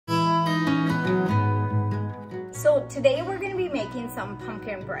So today we're gonna be making some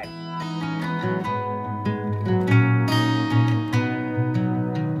pumpkin bread.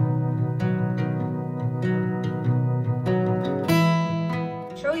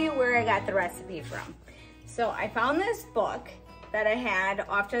 Show you where I got the recipe from. So I found this book that I had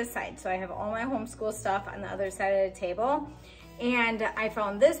off to the side. So I have all my homeschool stuff on the other side of the table. And I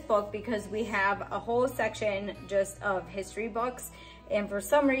found this book because we have a whole section just of history books. And for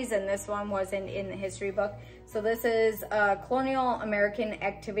some reason, this one wasn't in the history book. So this is a Colonial American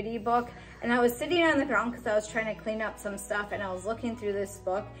activity book. And I was sitting on the ground because I was trying to clean up some stuff, and I was looking through this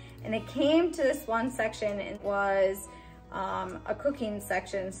book, and it came to this one section. It was a cooking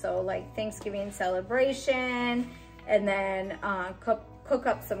section. So like Thanksgiving celebration, and then cook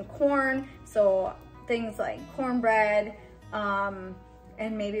up some corn. So things like cornbread, and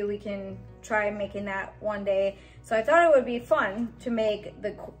maybe we can try making that one day. So I thought it would be fun to make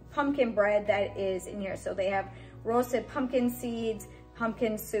the pumpkin bread that is in here. So they have roasted pumpkin seeds,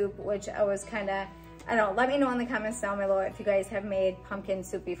 pumpkin soup, which I was kind of, I don't know, let me know in the comments down below if you guys have made pumpkin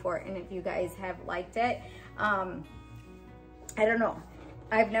soup before and if you guys have liked it. I don't know.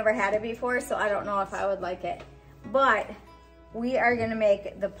 I've never had it before, so I don't know if I would like it. But we are gonna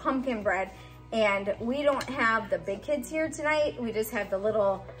make the pumpkin bread, and we don't have the big kids here tonight. We just have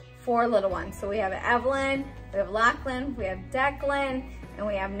the four little ones. So we have Evelyn, we have Lachlan, we have Declan, and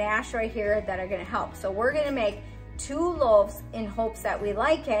we have Nash right here that are gonna help. So we're gonna make 2 loaves in hopes that we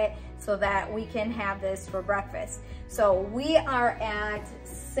like it so that we can have this for breakfast. So we are at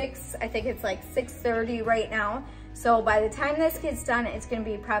 6, I think it's like 6:30 right now. So by the time this gets done, it's gonna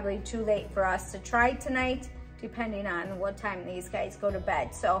be probably too late for us to try tonight, depending on what time these guys go to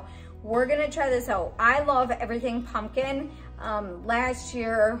bed. So we're gonna try this out. I love everything pumpkin. Last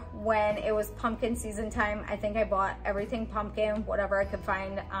year when it was pumpkin season time, I think I bought everything pumpkin, whatever I could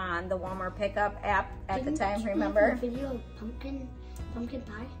find on the Walmart pickup app at the time, remember? Didn't you make a video of pumpkin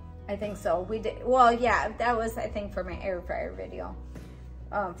pie? I think so, we did. Well, yeah, that was, I think, for my air fryer video.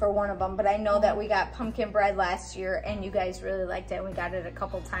 For one of them, but I know that we got pumpkin bread last year and you guys really liked it, and we got it a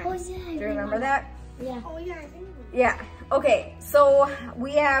couple times. Oh, yeah, do you remember that? Yeah. Oh, yeah, I think. Yeah, okay, so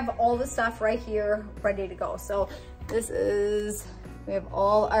we have all the stuff right here ready to go. So this is, we have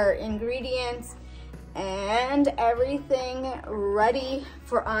all our ingredients and everything ready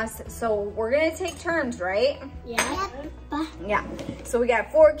for us. So we're gonna take turns, right? Yeah. Yeah, so we got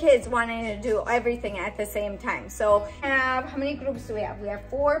 4 kids wanting to do everything at the same time. So how many groups do we have? We have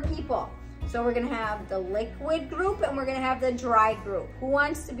 4 people. So we're gonna have the liquid group and we're gonna have the dry group. Who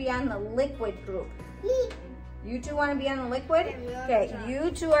wants to be on the liquid group? Me. You 2 want to be on the liquid? Okay,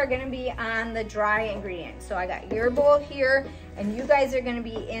 you 2 are going to be on the dry ingredients. So I got your bowl here, and you guys are going to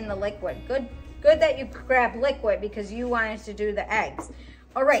be in the liquid. Good that you grabbed liquid because you wanted to do the eggs.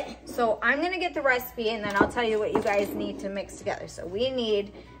 All right, so I'm going to get the recipe, and then I'll tell you what you guys need to mix together. So we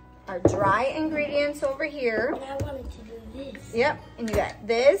need our dry ingredients over here. And I wanted to do this. Yep, and you got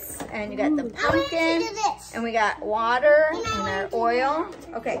this, and you got the pumpkin, and we got water and our oil.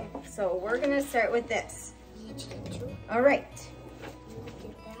 Okay, so we're going to start with this. All right,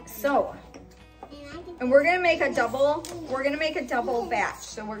 so, and we're gonna make a double batch.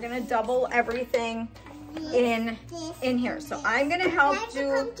 So we're gonna double everything in here. So I'm gonna help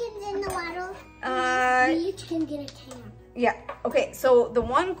do, pumpkins in the water. We each can get a can. Yeah, okay, so the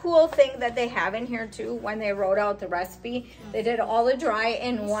one cool thing that they have in here too, when they wrote out the recipe, they did all the dry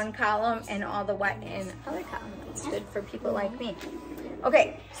in one column and all the wet in other column. It's good for people like me.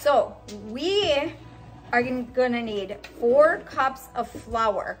 Okay, so we are gonna need 4 cups of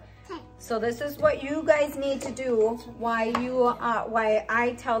flour. So this is what you guys need to do why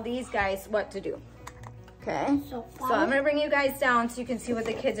I tell these guys what to do. Okay, so I'm gonna bring you guys down so you can see what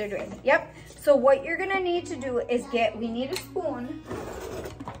the kids are doing. Yep, so what you're gonna need to do is we need a spoon.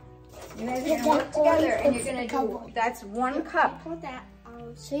 You guys are gonna work together and you're gonna do, that's 1 cup.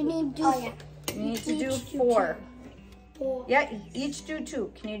 So you need to do, you need to do 4. Yeah, each do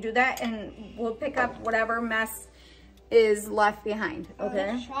 2. Can you do that? And we'll pick up whatever mess is left behind, okay?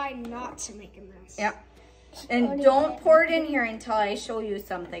 I'll try not to make a mess. Yep. And don't pour it in here until I show you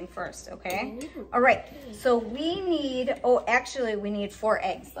something first, okay? All right, so we need, oh, actually we need 4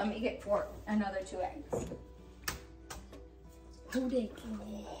 eggs. Let me get another 2 eggs. Hold it.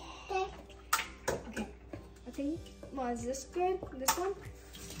 Okay. I think, well, is this good? This one?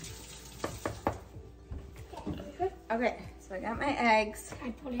 Okay, so I got my eggs. I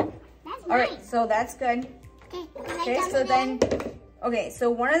put it. All right, so that's good. Okay, so then, okay,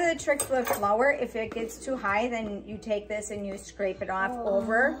 so one of the tricks with flour, if it gets too high, then you take this and you scrape it off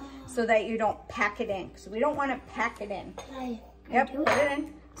over so that you don't pack it in. So we don't want to pack it in. Yep, put it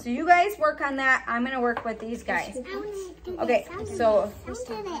in. So you guys work on that. I'm gonna work with these guys. Okay, so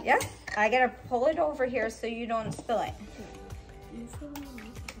yeah, I gotta pull it over here so you don't spill it.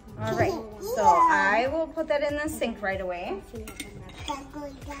 All right, so I will put that in the sink right away.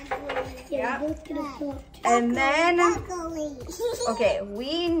 Yeah. And then, okay,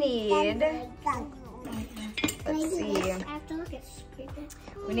 we need, let's see,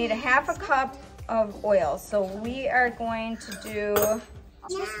 we need a half a cup of oil. So we are going to do,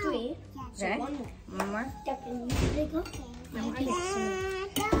 Just 3. okay, one more. Okay,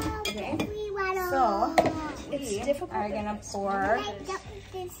 so we are gonna pour,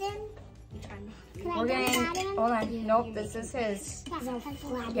 we're gonna, hold on, nope, this is his.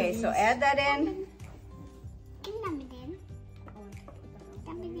 Okay, so add that in.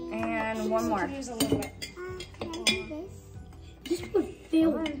 And one more. This was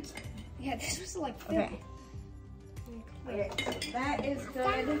filled. Yeah, this was like Okay. Okay, so that is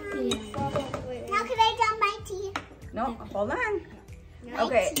good. Now can I dump my tea? No, hold on.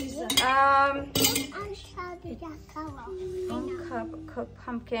 Okay. 1 cup cooked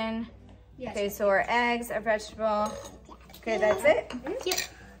pumpkin. Okay, so our eggs, our vegetable. Okay, that's it? Yep.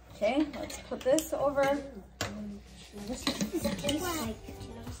 Okay, let's put this over.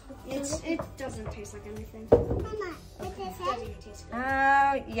 it doesn't taste like anything. Mama, what is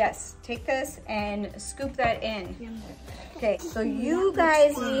it? Yes, take this and scoop that in. Okay, so you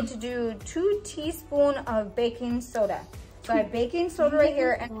guys need to do 2 teaspoons of baking soda. So I have baking soda right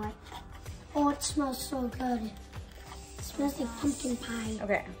here. And Oh, it smells so good. It smells like pumpkin pie.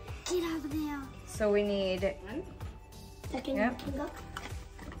 okay, Get out of there. so we need, Second, Yep. can go.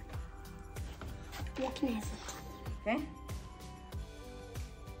 Recognize it. okay.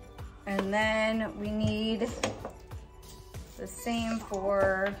 And then we need the same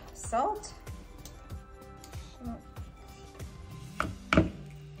for salt.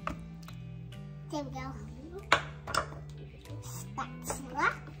 There we go.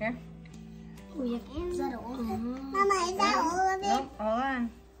 Spatula. Here. Oh, yeah. Is that all? Mama, is that all of it? No, hold on.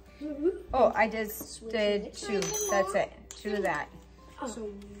 Oh, I just did 2. That's it. 2 of that. So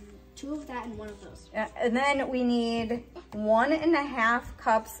 2 of that and 1 of those. And then we need 1.5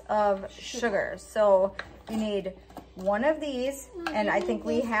 cups of sugar. So you need 1 of these, and I think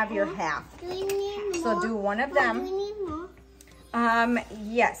we have your half. Do we need more? So do 1 of Do them. we need more?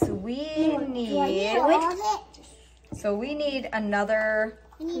 Yes, we Do I need all need, of it? so we need another,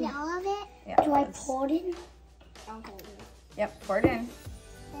 We need all of it? yeah. Do I pour it in? I'll hold it. Yep, pour it in.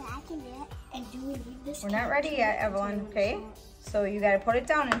 Yeah, I can do it. And do we need this? We're not ready yet, Evelyn, okay? So you gotta put it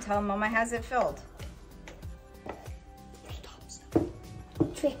down until Mama has it filled.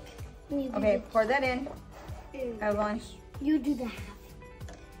 Trick. You do Okay, pour that in, Evelyn. You do the half.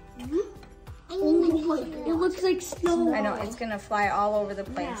 Oh, it looks like snow. I know, it's gonna fly all over the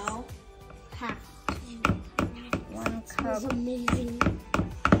place. Now, half. 1 cup. That's amazing.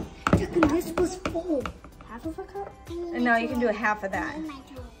 Chicken, this was full. Half of a cup? No, you can do 1/2 of that.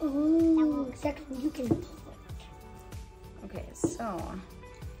 Ooh, exactly. You can. Okay, so,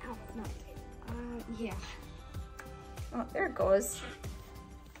 Ow, no. Yeah. oh, there it goes.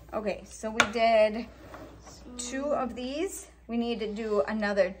 Okay, so we did 2 of these. We need to do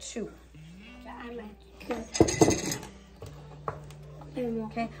another 2.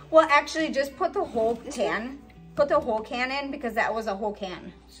 Okay, well, actually, just put the whole can. Put the whole can in because that was a whole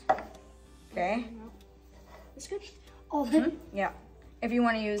can. Okay? It's good. Oh, the Yeah. If you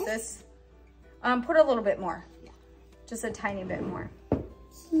want to use this, put a little bit more. Just a tiny bit more.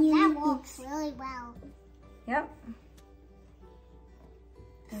 that works really well. Yep.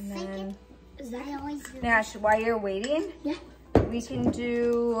 And then, Is that always do? Nash, while you're waiting, Yeah. we can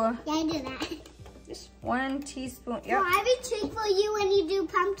do Yeah, I do that. 1 teaspoon. No, Yep. I have a trick for you when you do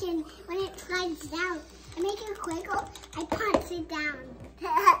pumpkin. When it slides down, I make it quicker. I punch it down.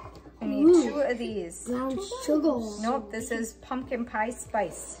 We need 2 of these. Brown sugar. Nope, this is pumpkin pie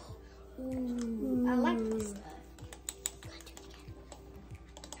spice. I like this.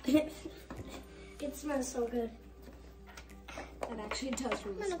 It smells so good. That actually does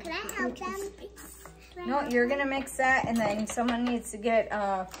really Mama, can I help them? No, you're gonna mix that, and then someone needs to get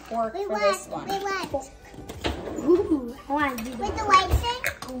a fork for this one. Wait, what? Ooh, I want to do that. With the white thing?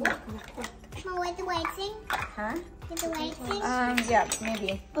 Mama, with the white thing? Huh? With the white thing? Yeah,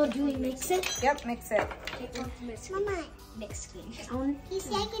 maybe. Oh, do we mix it? Yep, mix it. Mama, Mixing. he's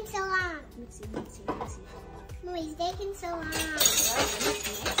taking so long. Mixing. Mama, he's taking so long.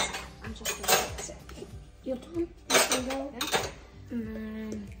 I'm just gonna mix it. Your turn?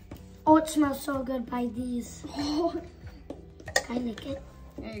 Oh, it smells so good by these. Can I lick it?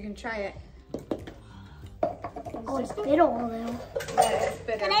 Yeah, you can try it. Oh, Oh, it's bitter though. Yeah, it's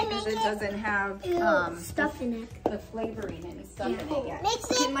bitter Can I because make it doesn't have stuff in it. the flavoring and stuff in it yet. Mix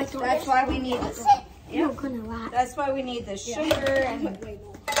it. That's why we need this. You're gonna laugh. That's why we need the sugar and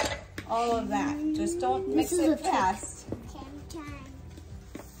all of that. Just don't mix it fast. Can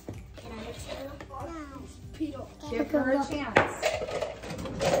I mix it? No. Give her a chance.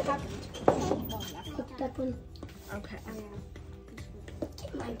 Put that one. Okay.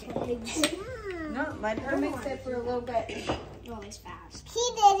 Get my tags. No, let her mix it for a little bit. Always fast. He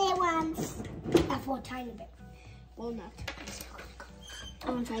did it once. For a tiny bit. Well, not.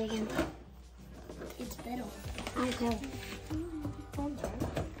 I'm gonna try it again. It's bitter. Okay.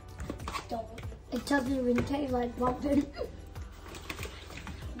 Don't. It doesn't even taste like pumpkin.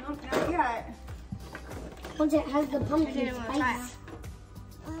 No, not yet. Once it has the I pumpkin didn't want to try spice.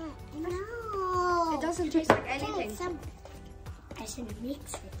 it. No. It doesn't taste like anything. I should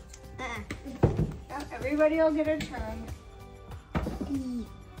mix it. Yeah, everybody will get a turn.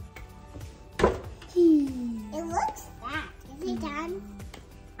 It looks fat. Is it done?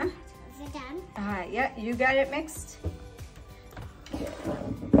 Huh? Is it done? Yeah, you got it mixed? Can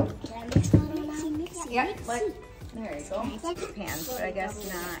I mix it on now? Yeah, there you go. Pans, but I guess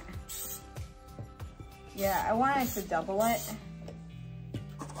not. Yeah, I wanted to double it.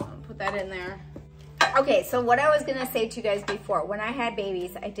 Put that in there. Okay, so what I was gonna say to you guys before, when I had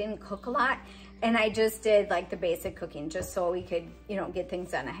babies, I didn't cook a lot, and I just did like the basic cooking just so we could, you know, get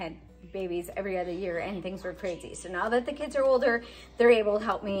things done. I had babies every other year and things were crazy. So now that the kids are older, they're able to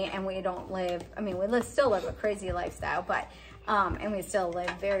help me, and we don't live, I mean, we still live a crazy lifestyle, but and we still live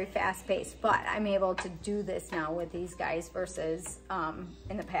very fast paced, but I'm able to do this now with these guys versus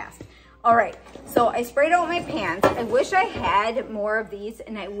in the past. All right, so I sprayed out my pans. I wish I had more of these,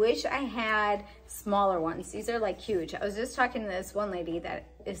 and I wish I had smaller ones. These are like huge. I was just talking to this one lady that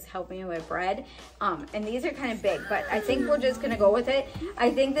is helping me with bread, and these are kind of big, but I think we're just gonna go with it. I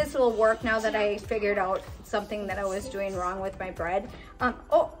think this will work now that I figured out something that I was doing wrong with my bread.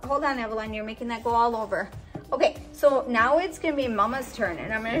 Oh, hold on, Evelyn, you're making that go all over. Okay, so now it's gonna be Mama's turn,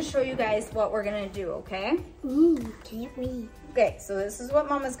 and I'm gonna show you guys what we're gonna do, okay? Ooh, can't wait. Okay, so this is what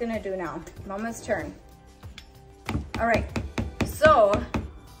Mama's gonna do now. Mama's turn. All right, so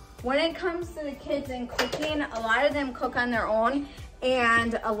when it comes to the kids and cooking, a lot of them cook on their own,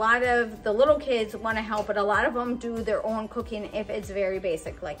 and a lot of the little kids wanna help, but a lot of them do their own cooking if it's very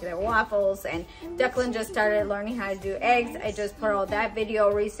basic, like their waffles, and Declan just started learning how to do eggs. I just put out that video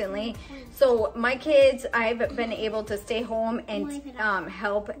recently. So my kids, I've been able to stay home and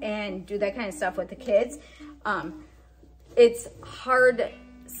help and do that kind of stuff with the kids. It's hard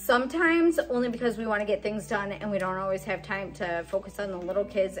sometimes only because we want to get things done and we don't always have time to focus on the little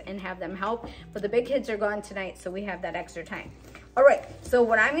kids and have them help, but the big kids are gone tonight, so we have that extra time. All right, so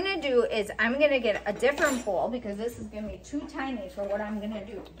what I'm gonna do is I'm gonna get a different bowl because this is gonna be too tiny for what I'm gonna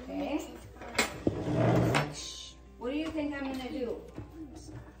do, okay? What do you think I'm gonna do?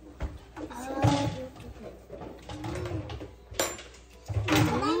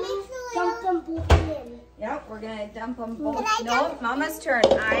 Dump them both in. Yep, we're gonna dump them both. No, Mama's turn.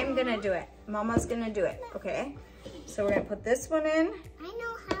 I'm gonna do it. Mama's gonna do it, okay? So we're gonna put this one in. I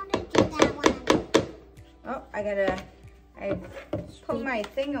know how to do that one. Oh, I put my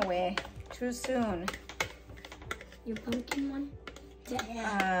thing away too soon. Your pumpkin one?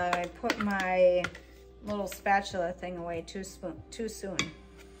 I put my little spatula thing away too soon.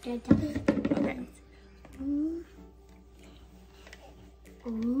 Okay. Ooh.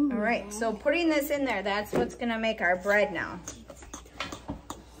 All right, so putting this in there, that's what's gonna make our bread now.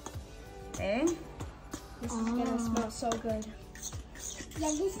 Okay. This is gonna smell so good. Yeah,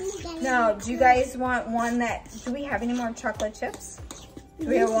 this is getting Now, do you guys want one that, do we have any more chocolate chips? Do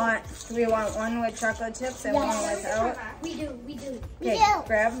we want one with chocolate chips and one without? We do. Okay,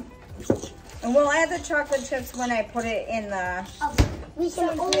 grab. And we'll add the chocolate chips when I put it in the, We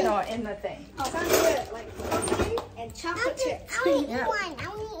can you know, in the thing. Sounds good, like pumpkin and chocolate chips. I want to eat Yeah. one. I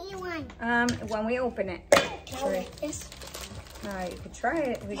want to eat one. When we open it. Can this? You could try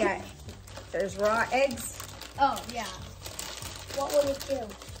it. There's raw eggs. Oh, yeah. What will it do?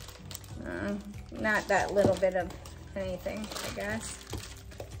 Not that little bit of anything, I guess.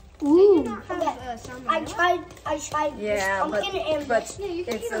 Ooh. I tried Yeah, this pumpkin and but this. Yeah, you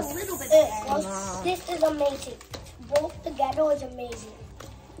can it's get a little bit small. This is amazing. Both together is amazing.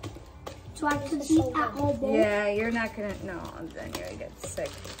 So I can eat at all both? Yeah, you're not gonna, no, then you're gonna get sick.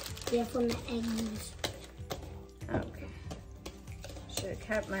 Yeah, from the eggs. Okay. Should have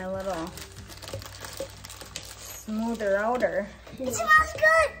kept my little smoother outer. It smells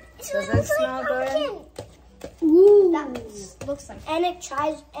good. Does it smell good? Ooh. That looks like And it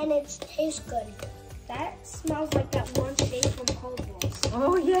tastes good. That smells like that one thing from Colonial's.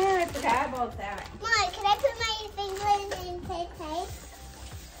 Oh yeah, I forgot about that. Mom, can I put my fingers in toothpaste?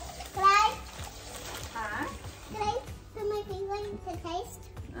 Can I? Huh? Can I put my fingers in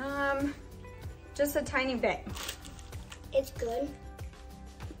toothpaste? Just a tiny bit. It's good.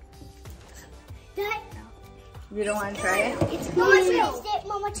 That, You don't want to try it? It's Mama, good. taste it.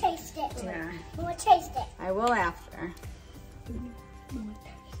 Mama, taste it. Yeah. Mama, taste it. I will after.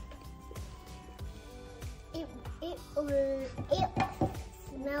 It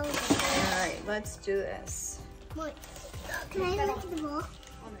smells All right, let's do this. good. Can I look at the bowl?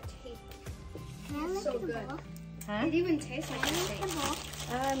 On the table. Can I look So at the good. bowl? Huh? It even tastes like Can I look a at the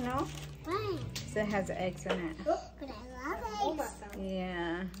steak. bowl? No. Why? 'Cause it has eggs in it. But I love eggs.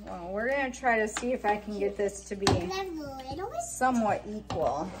 Yeah. Well, we're gonna try to see if I can get this to be Can I have a little bit? somewhat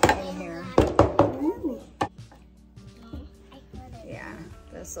equal in here. Ooh. Yeah,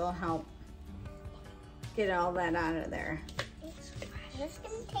 this will help get all that out of there. This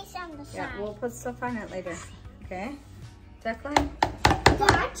gonna taste on the Yeah, side. we'll put stuff on it later. Okay, Declan?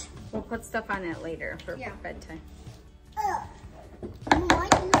 What? We'll put stuff on it later for Yeah. bedtime. Mama,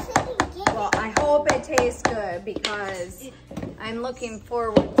 you said you get Well, I hope it tastes good because I'm looking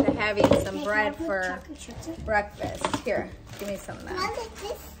forward to having some bread for Chocolate chips in it? breakfast. Here, give me some of I that. like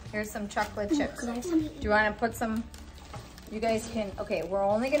this. Here's some chocolate chips. Could I have Do some? you want to put some? You guys can, okay, we're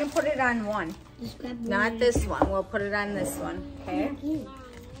only going to put it on one. Just grab one. Not this one. We'll put it on this one, okay?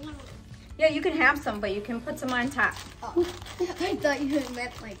 Yeah, you can have some, but you can put some on top. Oh. I thought you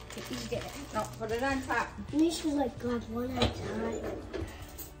meant like to eat it. No, put it on top. You should like grab one at a time.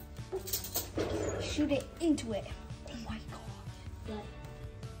 Shoot it into it. Oh my god.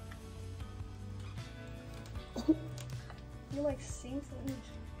 But... You're like seeing something.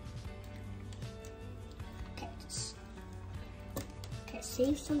 Okay,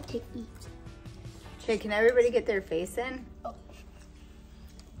 save some to eat. Okay, can everybody get their face in? Oh.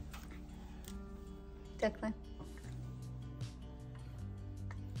 Declan?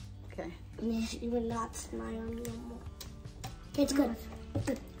 Okay. You will not smile no more. Okay, it's good.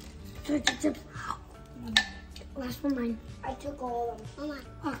 Last for mine. I took all of them. Mama,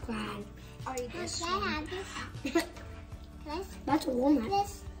 Oh, God. I'll eat this can I one. have this? Can I That's a walnut.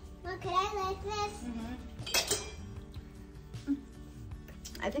 this? Mom, can I like this?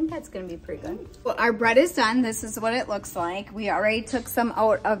 I think that's gonna be pretty good. Well, our bread is done. This is what it looks like. We already took some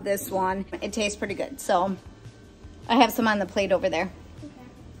out of this one. It tastes pretty good. So I have some on the plate over there.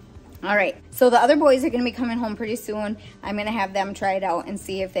 Okay. All right, so the other boys are gonna be coming home pretty soon. I'm gonna have them try it out and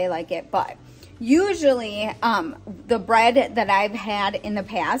see if they like it. But usually the bread that I've had in the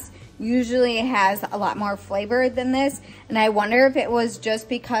past usually has a lot more flavor than this. And I wonder if it was just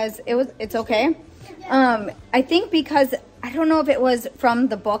because it's okay. I think because, I don't know if it was from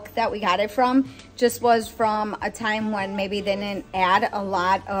the book that we got it from, just was from a time when maybe they didn't add a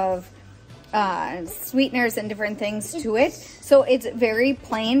lot of sweeteners and different things to it. So it's very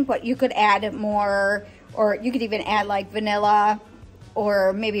plain, but you could add more, or you could even add like vanilla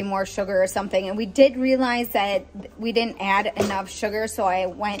or maybe more sugar or something. And we did realize that we didn't add enough sugar, so I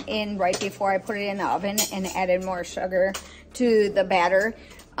went in right before I put it in the oven and added more sugar to the batter.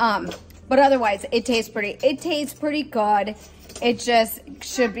 But otherwise, it tastes pretty good. It just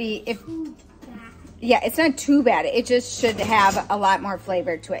should be, yeah, it's not too bad. It just should have a lot more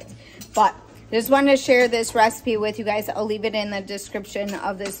flavor to it. But just wanted to share this recipe with you guys. I'll leave it in the description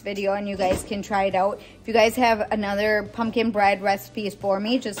of this video and you guys can try it out. If you guys have another pumpkin bread recipes for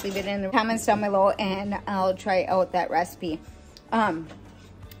me, just leave it in the comments down below and I'll try out that recipe.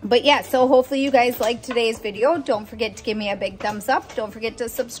 But yeah, so hopefully you guys liked today's video. Don't forget to give me a big thumbs up. Don't forget to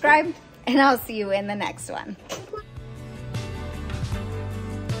subscribe and I'll see you in the next one.